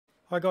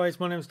Hi guys,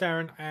 my name's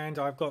Darren and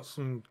I've got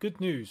some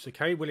good news,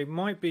 okay? Well, it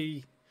might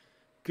be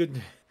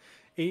good,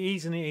 it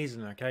is and it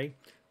isn't, okay?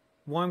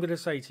 What I'm going to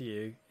say to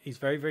you is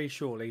very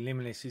shortly,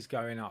 Limitless is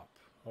going up,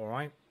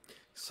 alright?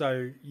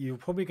 So you're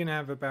probably going to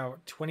have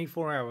about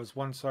 24 hours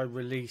once I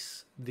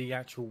release the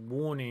actual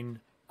warning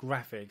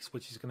graphics,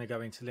 which is going to go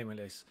into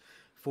Limitless,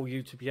 for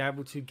you to be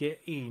able to get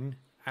in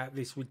at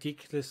this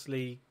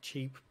ridiculously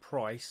cheap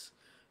price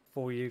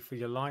for you, for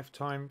your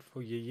lifetime,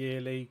 for your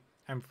yearly,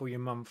 and for your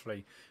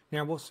monthly.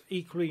 Now, what's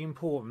equally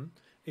important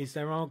is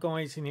there are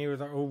guys in here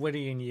that are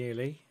already in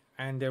yearly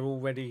and they're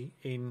already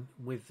in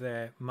with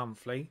their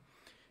monthly.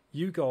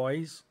 You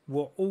guys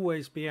will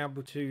always be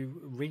able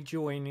to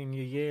rejoin in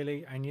your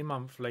yearly and your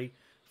monthly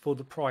for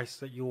the price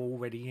that you're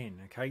already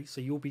in, okay? So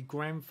you'll be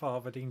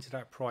grandfathered into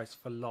that price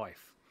for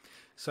life.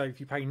 So if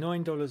you pay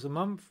 $9 a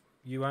month,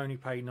 you only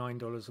pay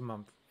 $9 a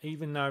month,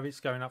 even though it's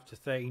going up to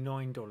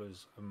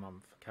 $39 a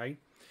month, okay?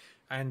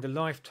 And the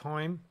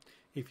lifetime,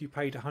 if you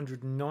paid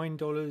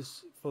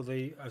 $109 for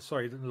the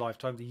the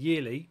lifetime, the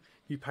yearly,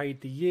 you paid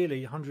the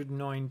yearly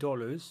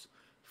 $109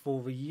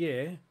 for the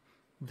year,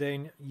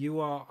 then you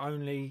are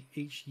only,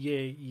 each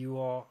year you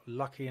are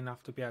lucky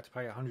enough to be able to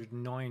pay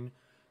 $109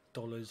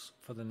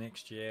 for the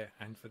next year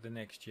and for the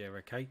next year,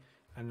 okay?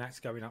 And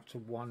that's going up to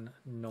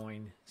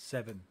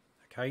 197,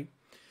 okay?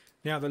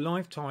 Now the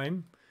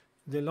lifetime's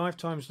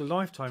the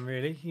lifetime,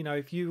 really. You know,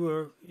 if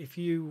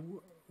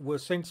you were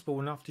sensible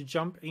enough to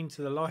jump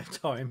into the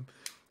lifetime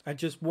at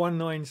just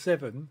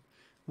 197,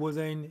 well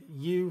then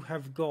you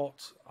have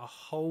got a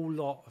whole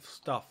lot of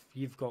stuff.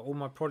 You've got all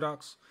my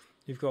products,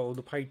 you've got all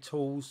the paid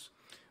tools.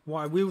 What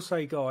I will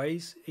say,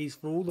 guys, is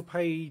for all the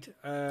paid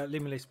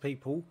Limitless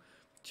people,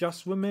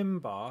 just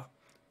remember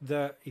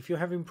that if you're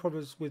having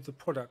problems with the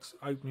products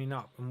opening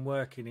up and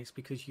working, it's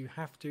because you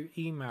have to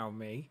email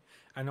me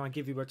and I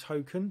give you a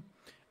token.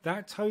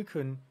 That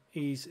token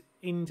is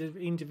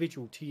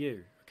individual to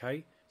you,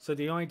 okay? So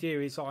the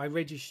idea is that I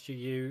register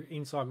you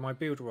inside my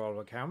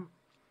Builderall account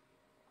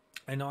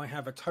and I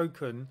have a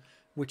token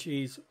which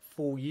is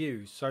for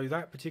you. So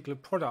that particular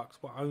product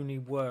will only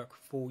work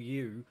for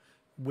you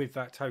with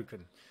that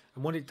token.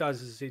 And what it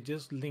does is it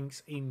just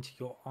links into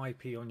your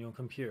IP on your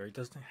computer. It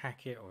doesn't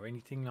hack it or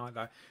anything like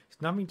that. It's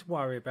nothing to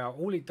worry about.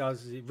 All it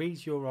does is it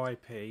reads your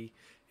IP.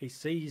 It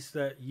sees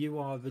that you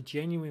are the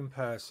genuine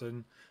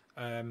person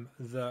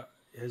that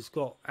has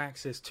got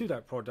access to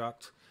that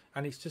product,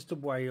 and it's just a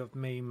way of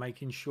me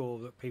making sure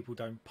that people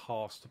don't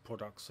pass the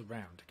products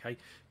around, okay?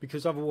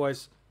 Because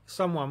otherwise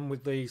someone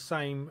with the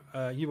same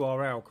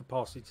URL could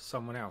pass it to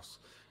someone else,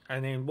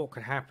 and then what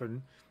could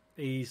happen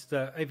is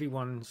that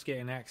everyone's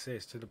getting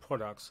access to the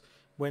products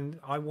when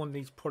I want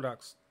these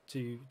products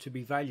to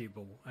be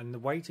valuable. And the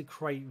way to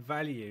create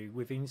value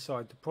with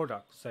inside the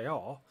products,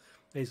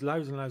 there's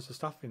loads and loads of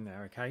stuff in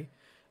there, okay?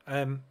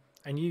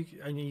 And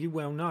you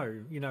well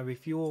know, you know,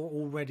 if you're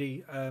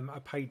already a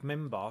paid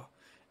member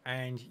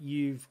and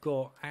you've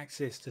got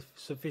access to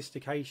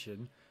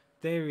sophistication,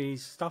 there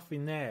is stuff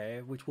in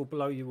there which will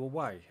blow you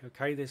away,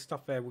 okay? There's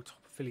stuff there which top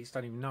affiliates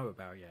don't even know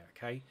about yet,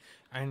 okay?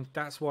 And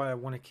that's why I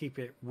want to keep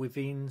it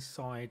within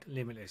inside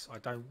Limitless. I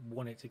don't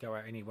want it to go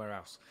out anywhere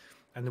else.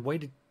 And the way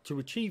to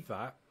achieve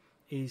that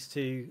is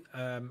to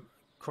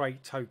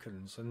create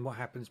tokens. And what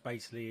happens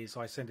basically is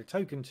I send a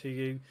token to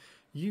you,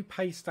 you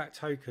paste that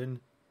token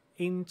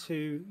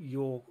into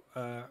your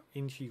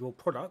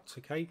product,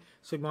 okay?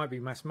 So it might be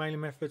mass mailing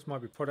methods,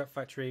 might be product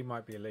factory,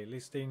 might be elite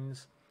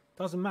listings,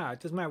 doesn't matter. It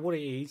doesn't matter what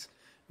it is.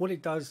 What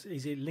it does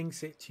is it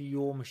links it to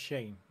your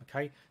machine,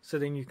 okay? So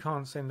then you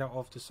can't send that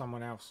off to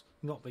someone else.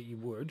 Not that you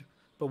would,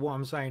 but what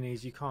I'm saying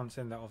is you can't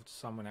send that off to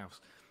someone else.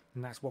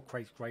 And that's what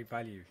creates great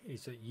value,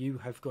 is that you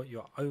have got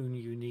your own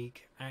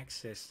unique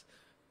access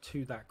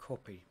to that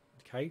copy,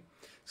 okay?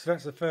 So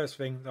that's the first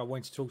thing that I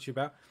wanted to talk to you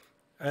about.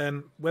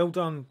 Well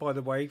done, by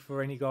the way,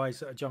 for any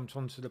guys that have jumped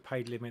onto the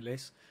paid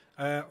Limitless.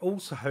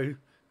 Also,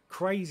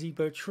 crazy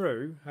but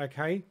true,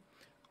 okay?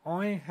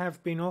 I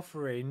have been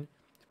offering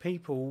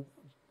people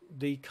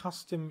the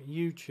custom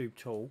YouTube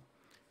tool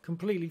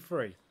completely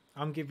free.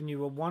 I'm giving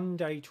you a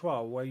one-day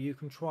trial where you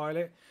can trial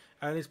it.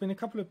 There's been a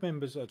couple of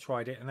members that have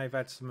tried it and they've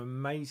had some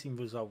amazing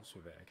results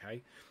with it,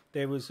 okay?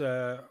 There was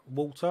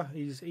Walter,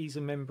 he's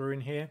a member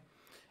in here.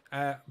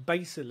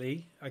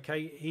 Basically,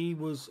 okay, he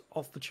was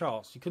off the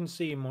charts. You couldn't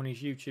see him on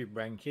his YouTube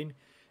ranking,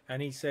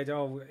 and he said,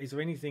 "Oh, is there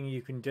anything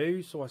you can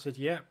do?" So I said,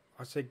 "Yeah."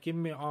 I said, "Give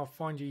me. I'll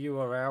find your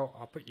URL.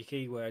 I'll put your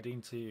keyword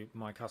into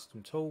my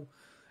custom tool,"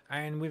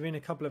 and within a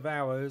couple of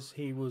hours,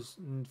 he was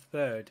in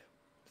third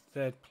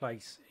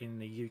place in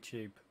the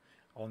YouTube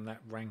on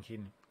that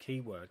ranking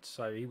keyword.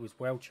 So he was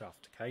well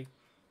chuffed, okay.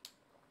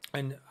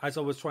 And as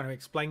I was trying to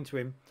explain to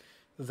him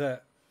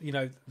that, you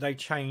know, they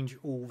change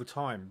all the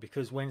time,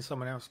 because when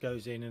someone else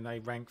goes in and they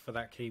rank for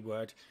that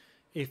keyword,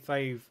 if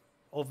they've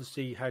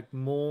obviously had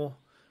more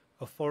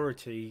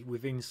authority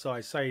with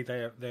inside, say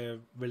they're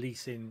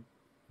releasing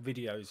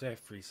videos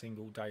every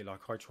single day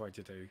like I try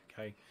to do,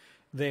 okay,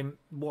 then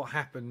what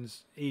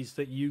happens is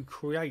that you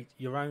create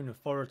your own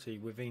authority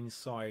with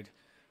inside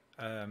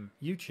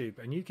YouTube,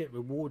 and you get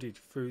rewarded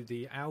through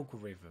the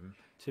algorithm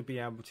to be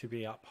able to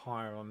be up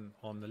higher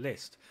on the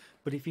list.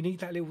 But if you need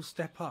that little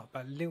step up,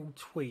 that little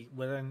tweak,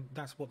 well, then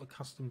that's what the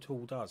custom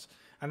tool does.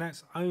 And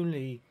that's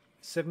only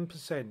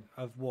 7%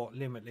 of what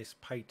Limitless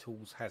Pay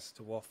Tools has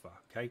to offer.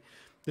 Okay.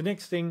 The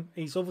next thing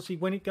is obviously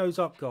when it goes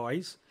up,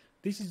 guys,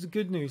 this is the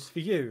good news for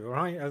you, all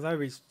right?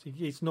 Although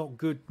it's not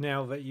good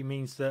now, that it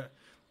means that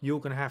you're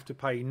going to have to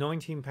pay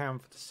 £19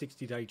 for the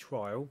 60-day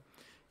trial.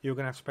 You're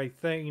going to have to pay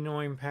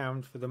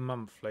 £39 for the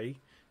monthly.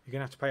 You're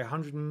going to have to pay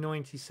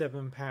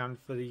 £197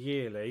 for the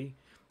yearly.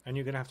 And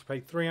you're going to have to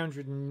pay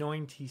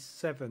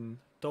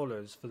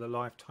 $397 for the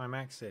lifetime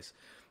access.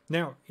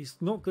 Now, it's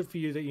not good for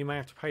you that you may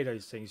have to pay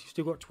those things. You've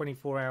still got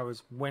 24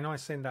 hours when I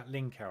send that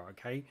link out,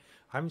 okay?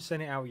 I haven't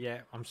sent it out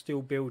yet. I'm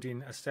still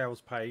building a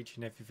sales page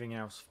and everything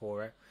else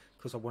for it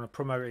because I want to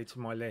promote it to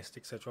my list,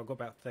 etc. I've got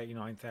about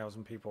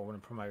 39,000 people I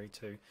want to promote it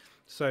to.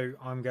 So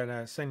I'm going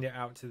to send it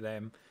out to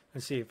them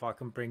and see if I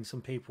can bring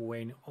some people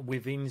in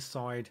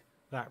inside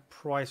that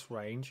price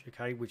range,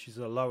 okay, which is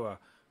a lower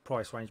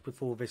price range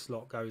before this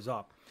lot goes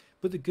up.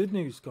 But the good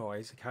news,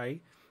 guys,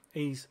 okay,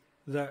 is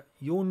that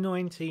your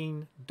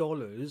 $19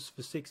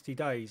 for 60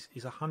 days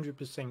is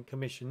 100%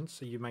 commission,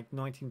 so you make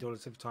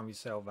 $19 every time you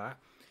sell that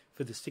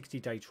for the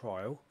 60-day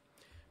trial.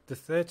 The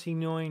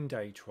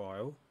 39-day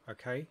trial,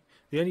 okay,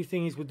 the only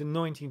thing is with the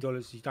 $19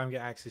 is you don't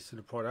get access to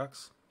the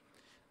products,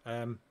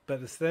 but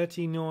the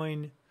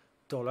 $39,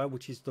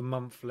 which is the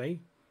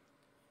monthly,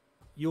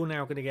 you're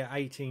now going to get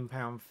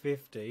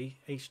 £18.50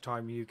 each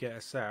time you get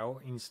a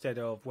sale, instead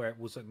of where it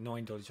was at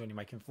 $9, you're only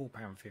making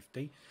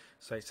 £4.50.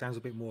 So it sounds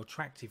a bit more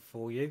attractive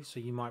for you. So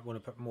you might want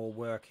to put more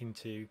work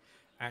into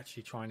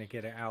actually trying to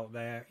get it out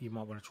there. You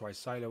might want to try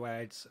solo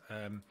ads,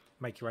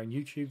 make your own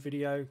YouTube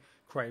video,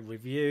 create a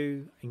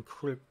review,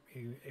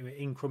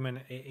 increment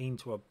it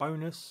into a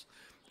bonus.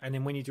 And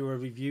then when you do a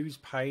reviews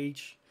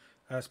page,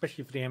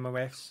 especially for the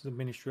MOFs, the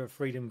Ministry of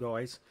Freedom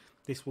guys,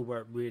 this will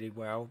work really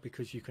well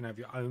because you can have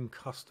your own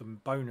custom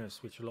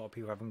bonus, which a lot of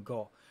people haven't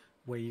got,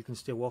 where you can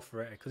still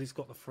offer it because it's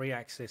got the free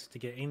access to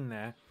get in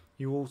there.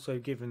 You're also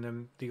giving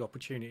them the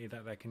opportunity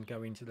that they can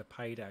go into the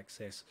paid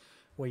access,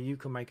 where you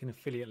can make an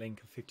affiliate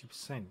link of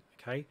 50%.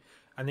 Okay,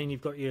 and then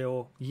you've got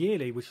your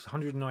yearly, which is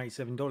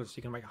 $197, so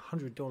you can make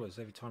 $100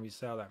 every time you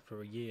sell that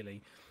for a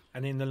yearly.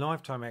 And then the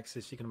lifetime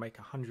access, you can make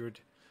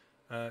 $200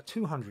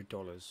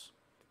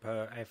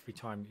 per every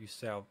time you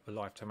sell the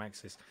lifetime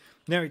access.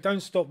 Now, it don't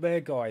stop there,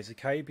 guys,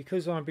 okay,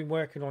 because I've been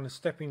working on a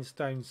stepping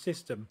stone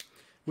system,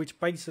 which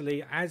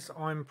basically, as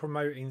I'm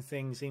promoting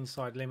things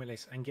inside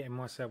Limitless and getting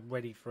myself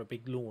ready for a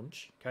big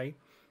launch, okay,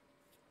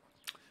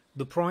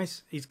 the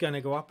price is going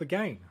to go up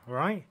again. All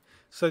right,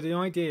 so the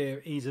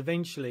idea is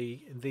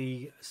eventually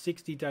the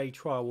 60-day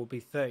trial will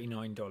be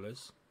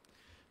 $39.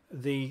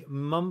 The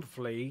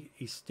monthly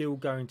is still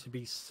going to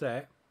be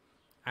set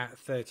at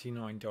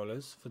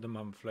 $39 for the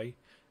monthly.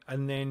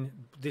 And then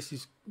this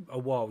is a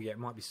while yet, it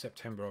might be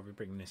September I'll be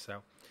bringing this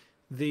out.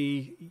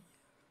 The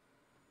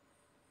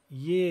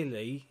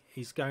yearly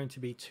is going to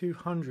be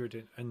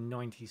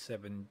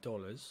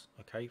 $297,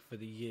 okay, for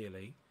the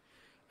yearly.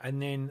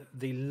 And then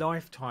the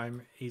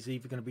lifetime is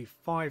either going to be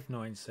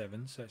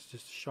 $597, so it's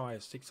just shy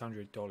of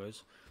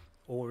 $600,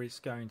 or it's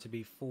going to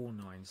be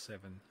 $497,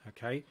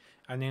 okay.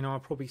 And then I'll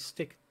probably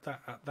stick that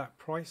at that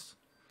price.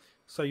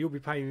 So you'll be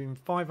paying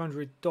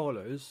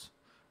 $500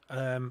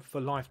 for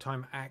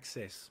lifetime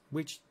access,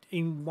 which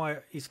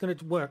it's going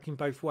to work in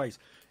both ways.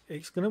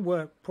 It's going to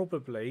work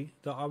probably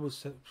that I will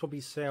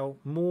probably sell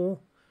more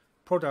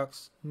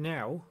products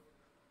now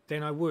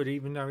than I would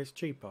even though it's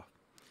cheaper,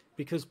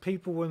 because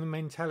people with the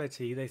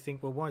mentality, they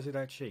think, well, why is it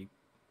that cheap?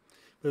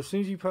 But as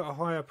soon as you put a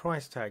higher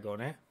price tag on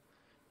it,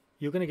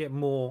 you're going to get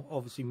more,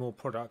 obviously more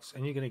products,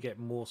 and you're going to get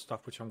more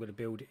stuff, which I'm going to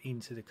build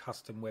into the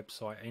custom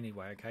website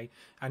anyway, okay,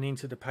 and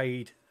into the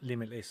paid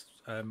Limitless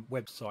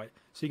website.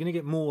 So you're going to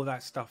get more of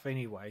that stuff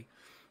anyway,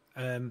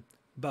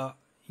 but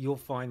you'll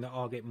find that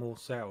I'll get more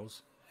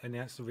sales. And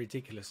that's the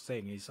ridiculous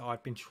thing, is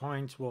I've been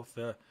trying to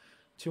offer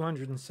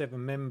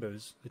 207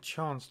 members the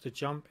chance to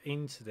jump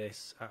into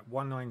this at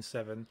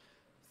 197,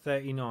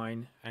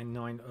 39 and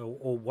 9,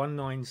 or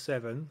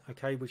 197,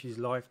 okay, which is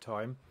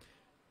lifetime,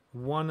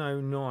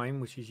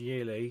 109, which is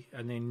yearly,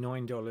 and then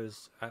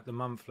 $9 at the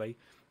monthly.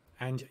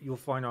 And you'll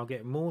find I'll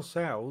get more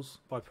sales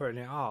by putting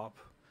it up,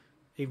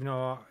 even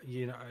though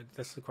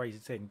that's the crazy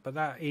thing. But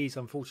that is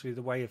unfortunately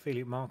the way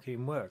affiliate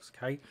marketing works,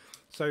 okay.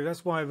 So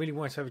that's why I really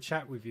wanted to have a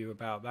chat with you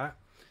about that.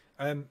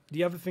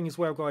 The other thing as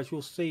well, guys,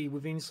 you'll see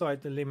with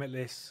inside the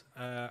Limitless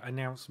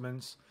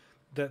announcements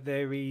that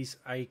there is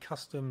a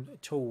custom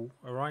tool,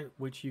 all right,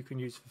 which you can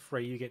use for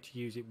free. You get to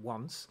use it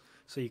once,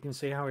 so you can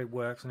see how it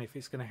works and if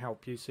it's going to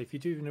help you. So if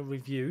you're doing a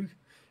review,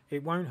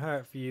 it won't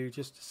hurt for you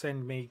just to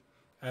send me,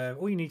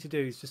 all you need to do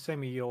is just send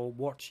me your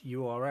watch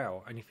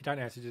URL. And if you don't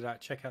know how to do that,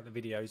 check out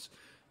the videos.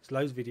 There's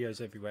loads of videos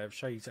everywhere. I'll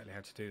show you exactly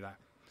how to do that.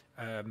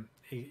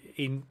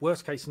 In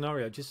worst case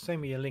scenario, just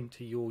send me a link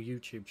to your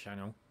YouTube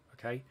channel,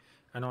 okay,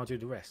 and I'll do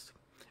the rest.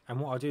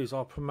 And what I'll do is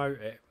I'll promote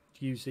it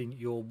using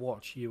your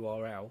watch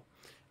URL.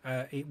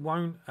 It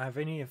won't have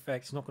any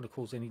effects. It's not going to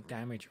cause any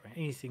damage or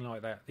anything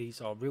like that.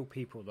 These are real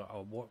people that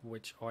are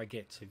which I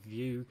get to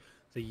view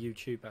the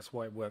YouTube. That's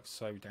why it works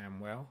so damn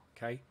well.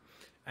 Okay,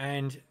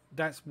 and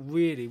that's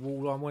really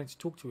all I wanted to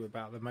talk to you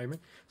about at the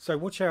moment. So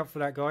watch out for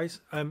that,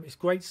 guys. It's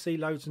great to see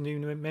loads of new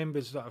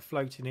members that are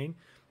floating in.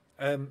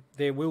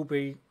 There will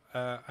be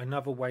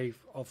another wave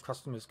of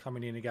customers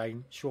coming in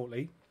again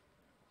shortly,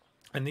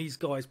 and these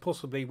guys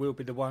possibly will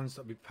be the ones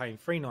that will be paying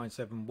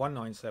 $397,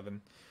 $197,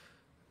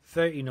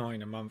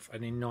 $39 a month,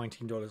 and then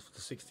 $19 for the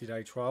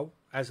 60-day trial,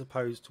 as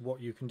opposed to what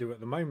you can do at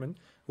the moment,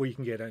 where you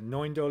can get at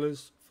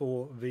 $9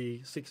 for the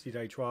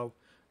 60-day trial,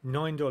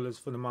 $9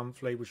 for the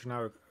monthly, which I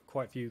know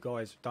quite a few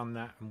guys have done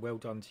that, and well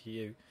done to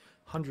you.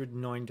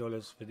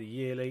 $109 for the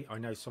yearly. I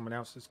know someone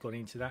else that's gone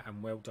into that,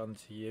 and well done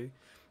to you.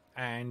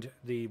 And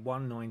the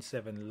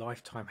 $197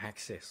 lifetime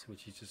access,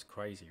 which is just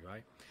crazy,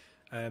 right?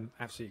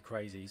 Absolutely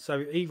crazy.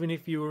 So even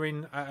if you were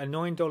in at a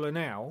 $9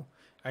 now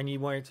and you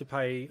wanted to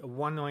pay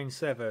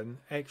 $197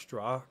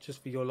 extra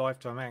just for your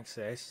lifetime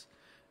access,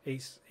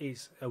 it's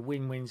a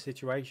win-win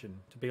situation,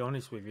 to be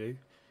honest with you,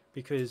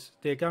 because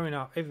they're going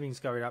up, everything's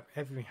going up,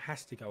 everything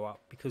has to go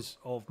up because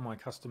of my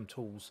custom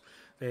tools.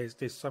 There's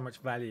so much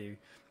value,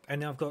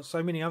 and I've got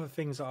so many other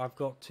things that I've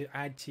got to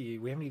add to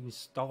you. We haven't even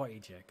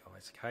started yet,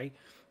 guys. Okay,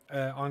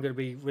 I'm going to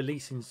be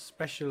releasing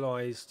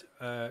specialized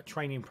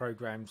training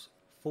programs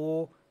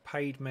for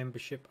paid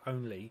membership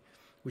only,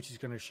 which is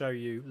going to show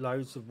you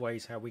loads of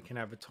ways how we can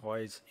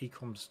advertise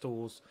e-com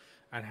stores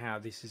and how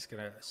this is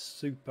going to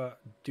super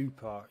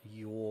duper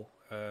your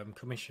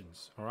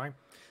commissions. All right,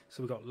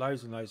 so we've got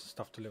loads and loads of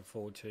stuff to look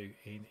forward to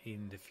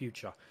in the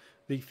future.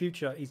 The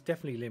future is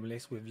definitely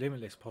limitless, with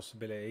limitless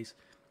possibilities.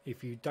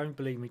 If you don't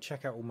believe me,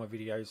 check out all my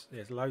videos.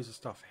 There's loads of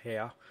stuff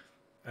here.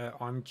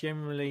 I'm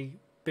generally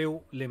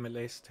built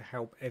limitless to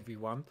help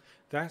everyone.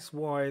 That's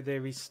why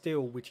there is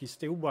still, which is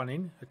still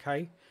running,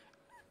 okay,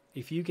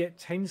 if you get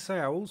 10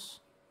 sales,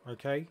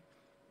 okay,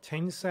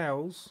 10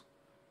 sales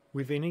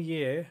within a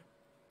year,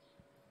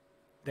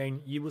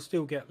 then you will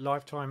still get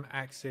lifetime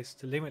access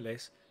to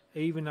Limitless,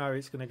 even though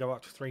it's going to go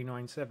up to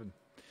 $397.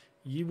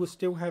 You will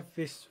still have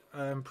this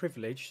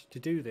privilege to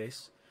do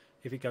this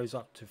if it goes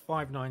up to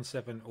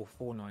 $597 or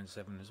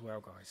 $497 as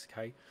well, guys,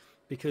 okay?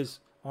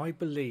 Because I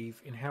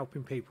believe in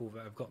helping people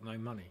that have got no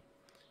money.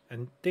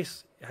 And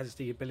this has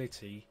the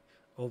ability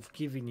of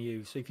giving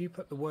you, so if you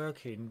put the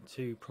work in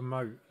to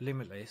promote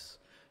Limitless,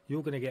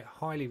 you're going to get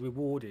highly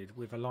rewarded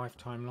with a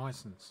lifetime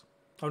license.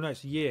 Oh no,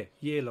 it's a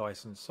year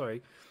license,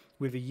 sorry,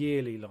 with a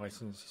yearly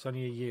license. It's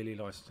only a yearly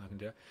license I can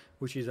do it,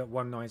 which is at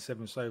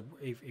 $197. So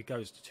if it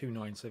goes to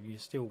 $297, you're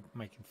still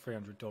making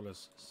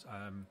 $300,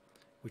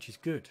 which is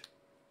good.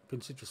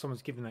 Consider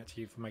someone's giving that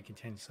to you for making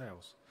 10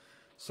 sales.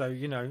 So,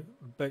 you know,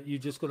 but you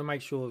just got to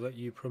make sure that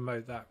you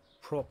promote that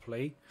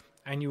properly,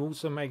 and you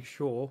also make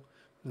sure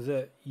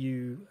that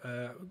you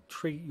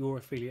treat your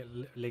affiliate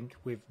link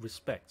with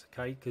respect,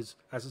 okay? Because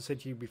as I said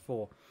to you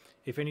before,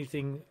 if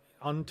anything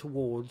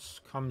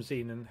untowards comes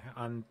in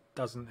and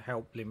doesn't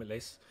help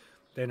Limitless,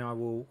 then I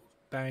will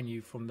ban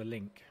you from the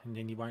link, and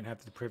then you won't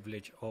have the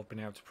privilege of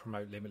being able to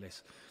promote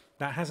Limitless.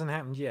 That hasn't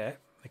happened yet,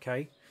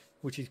 okay,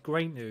 which is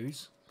great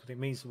news, because it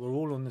means that we're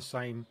all on the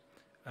same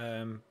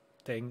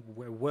thing.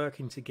 We're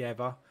working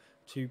together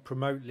to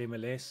promote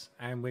Limitless,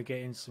 and we're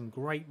getting some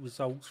great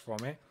results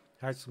from it.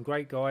 Had some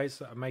great guys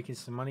that are making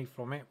some money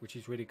from it, which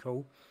is really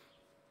cool.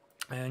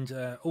 And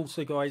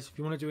also, guys, if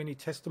you want to do any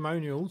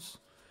testimonials,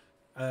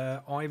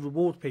 I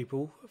reward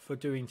people for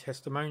doing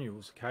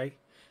testimonials, okay?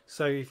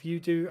 So if you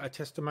do a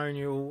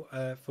testimonial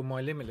for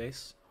my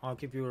Limitless, I'll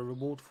give you a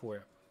reward for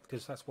it,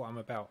 because that's what I'm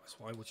about. That's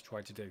what I always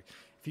try to do.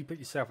 If you put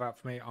yourself out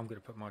for me, I'm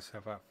going to put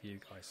myself out for you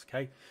guys,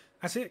 okay?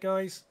 That's it,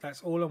 guys.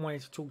 That's all I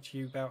wanted to talk to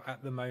you about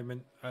at the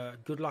moment.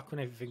 Good luck on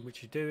everything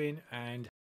which you're doing, and